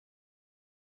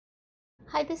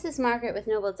Hi, this is Margaret with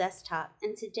Noble Desktop,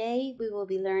 and today we will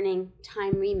be learning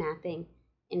time remapping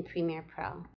in Premiere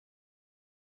Pro.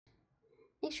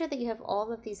 Make sure that you have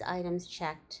all of these items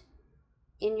checked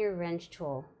in your wrench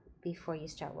tool before you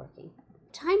start working.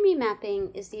 Time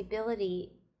remapping is the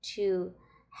ability to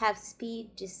have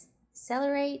speed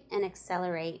decelerate and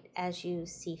accelerate as you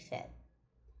see fit.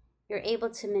 You're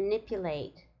able to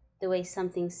manipulate the way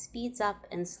something speeds up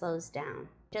and slows down.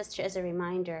 Just as a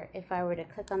reminder, if I were to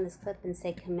click on this clip and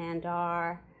say Command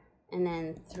R and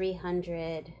then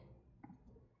 300,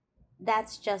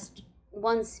 that's just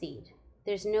one speed.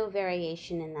 There's no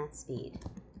variation in that speed.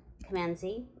 Command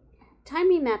Z. Time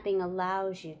remapping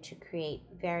allows you to create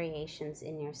variations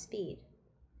in your speed.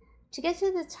 To get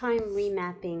to the time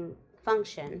remapping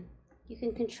function, you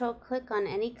can control click on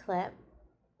any clip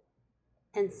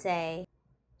and say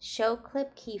Show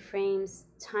Clip Keyframes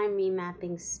Time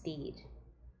Remapping Speed.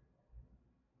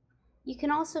 You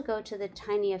can also go to the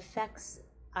tiny effects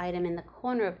item in the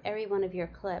corner of every one of your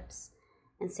clips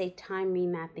and say Time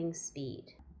Remapping Speed.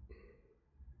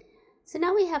 So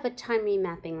now we have a time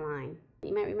remapping line.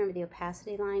 You might remember the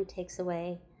opacity line takes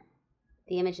away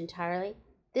the image entirely.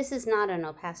 This is not an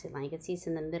opacity line. You can see it's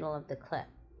in the middle of the clip.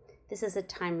 This is a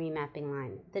time remapping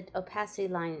line. The opacity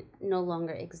line no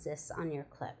longer exists on your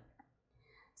clip.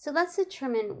 So let's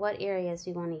determine what areas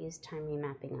we want to use time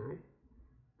remapping on.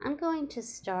 I'm going to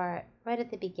start right at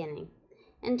the beginning.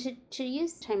 And to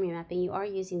use time remapping, you are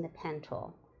using the pen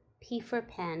tool. P for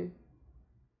pen,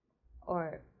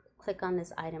 or click on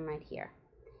this item right here.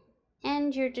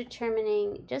 And you're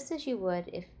determining, just as you would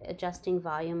if adjusting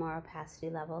volume or opacity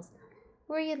levels,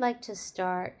 where you'd like to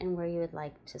start and where you would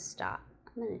like to stop.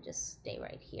 I'm going to just stay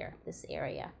right here, this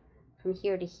area. From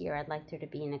here to here, I'd like there to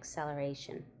be an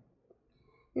acceleration.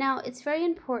 Now, it's very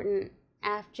important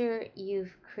after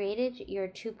you've created your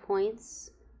 2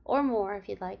 points, or more if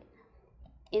you'd like,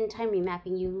 in time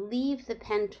remapping, you leave the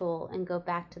pen tool and go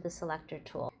back to the selector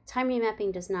tool. Time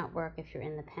remapping does not work if you're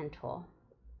in the pen tool.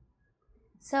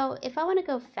 So if I want to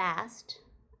go fast,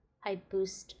 I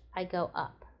go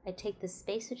up. I take the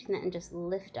space between that and just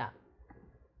lift up.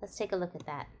 Let's take a look at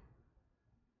that.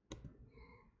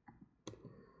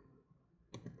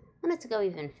 I want it to go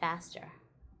even faster.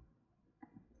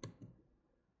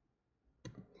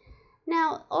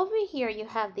 Now, over here you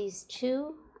have these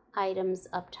 2 items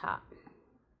up top.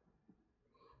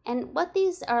 And what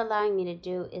these are allowing me to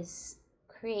do is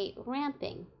create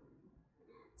ramping.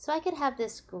 So I could have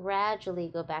this gradually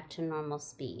go back to normal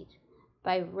speed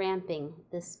by ramping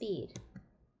the speed.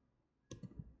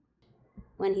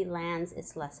 When he lands,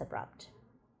 it's less abrupt.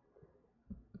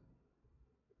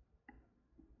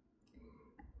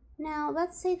 Now,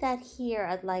 let's say that here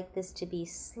I'd like this to be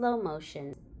slow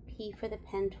motion. P for the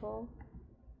pen tool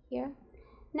here.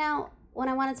 Now, when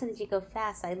I wanted something to go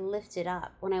fast, I lift it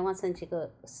up. When I want something to go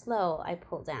slow, I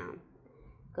pull down.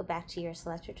 Go back to your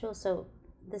selector tool. So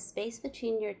the space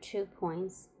between your 2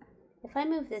 points, if I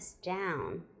move this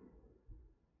down,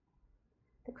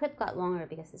 the clip got longer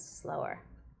because it's slower.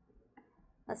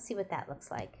 Let's see what that looks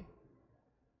like.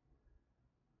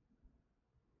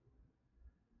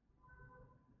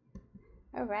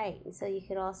 All right, so you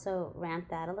could also ramp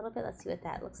that a little bit. Let's see what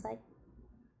that looks like.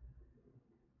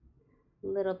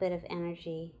 Little bit of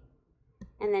energy,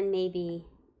 and then maybe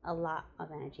a lot of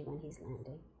energy when he's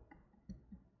landing.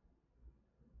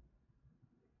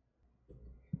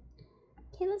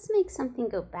 Okay, let's make something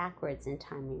go backwards in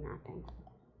time remapping.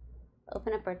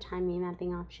 Open up our time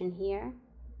remapping option here.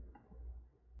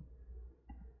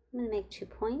 I'm going to make 2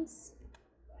 points.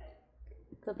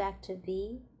 Go back to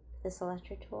V, the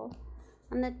selector tool.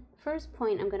 On the first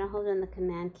point, I'm going to hold on the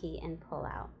command key and pull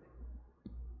out.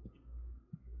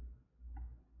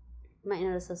 You might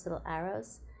notice those little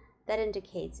arrows. That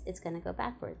indicates it's going to go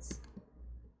backwards.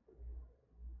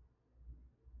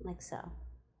 Like so.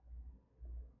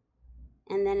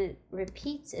 And then it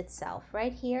repeats itself.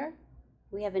 Right here,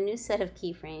 we have a new set of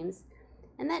keyframes.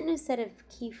 And that new set of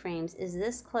keyframes is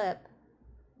this clip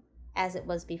as it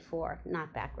was before,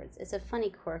 not backwards. It's a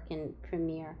funny quirk in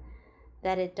Premiere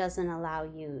that it doesn't allow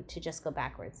you to just go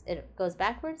backwards. It goes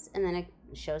backwards and then it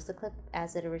shows the clip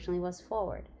as it originally was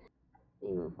forward.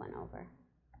 Let me move one over.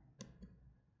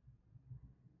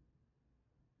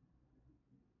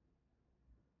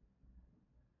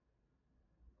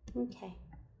 Okay.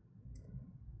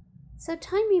 So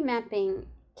time remapping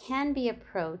can be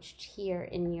approached here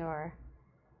in your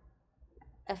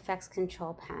effects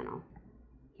control panel.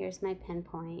 Here's my pen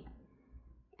point.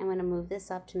 I'm going to move this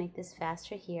up to make this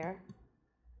faster here.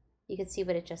 You can see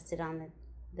what it just did on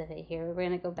the here. We're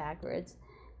going to go backwards.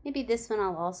 Maybe this one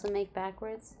I'll also make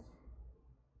backwards.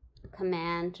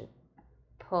 Command,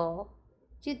 pull,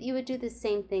 You would do the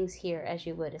same things here as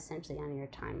you would essentially on your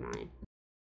timeline.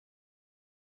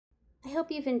 I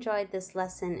hope you've enjoyed this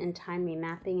lesson in time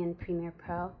remapping in Premiere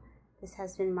Pro. This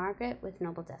has been Margaret with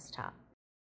Noble Desktop.